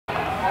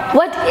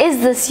What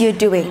is this you're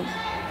doing?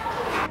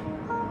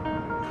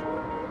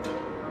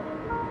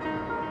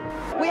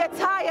 We are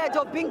tired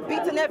of being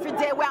beaten every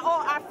day. We're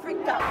all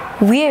Africa.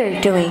 We're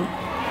doing.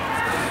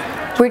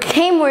 We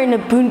claim we're an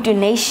Ubuntu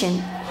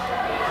nation.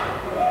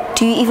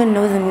 Do you even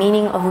know the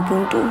meaning of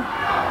Ubuntu?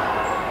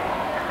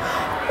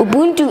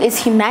 Ubuntu is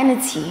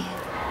humanity.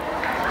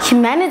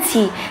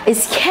 Humanity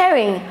is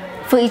caring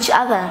for each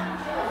other,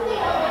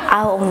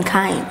 our own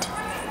kind.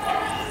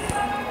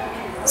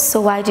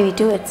 So why do we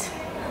do it?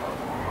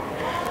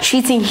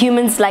 Treating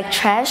humans like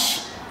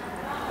trash?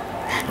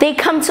 They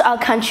come to our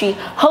country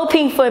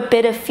hoping for a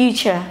better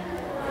future,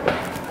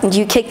 and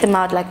you kick them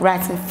out like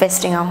rats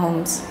infesting our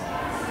homes.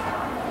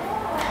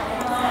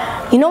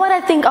 You know what I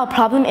think our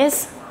problem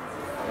is?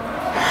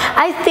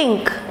 I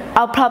think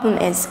our problem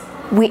is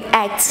we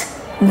act,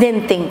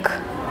 then think,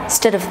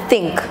 instead of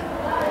think,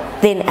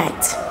 then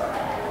act.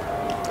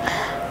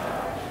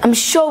 I'm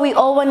sure we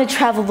all want to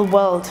travel the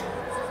world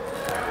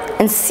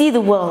and see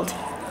the world.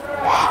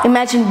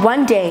 Imagine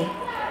one day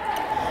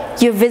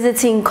you're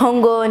visiting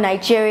Congo,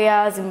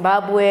 Nigeria,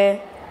 Zimbabwe,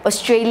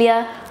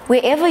 Australia,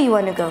 wherever you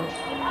want to go,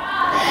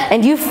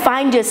 and you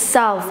find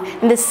yourself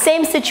in the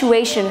same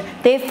situation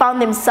they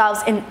found themselves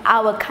in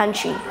our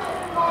country.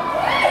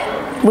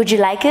 Would you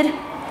like it?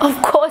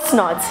 Of course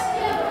not.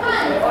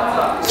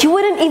 You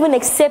wouldn't even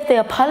accept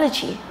their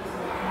apology.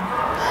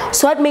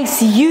 So what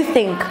makes you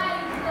think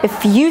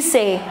if you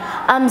say,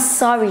 "I'm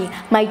sorry,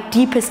 my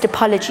deepest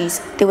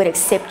apologies," they would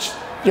accept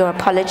your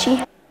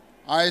apology?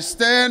 I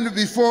stand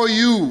before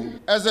you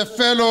as a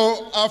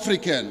fellow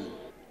African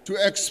to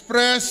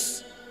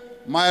express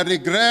my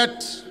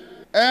regret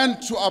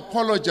and to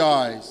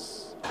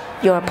apologize.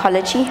 Your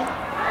apology?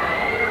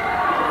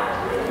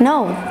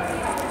 No.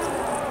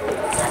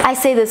 I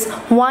say this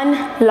one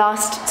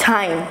last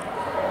time.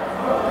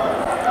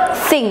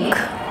 Think,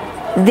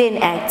 then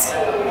act.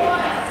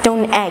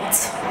 Don't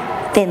act,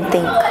 then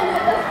think.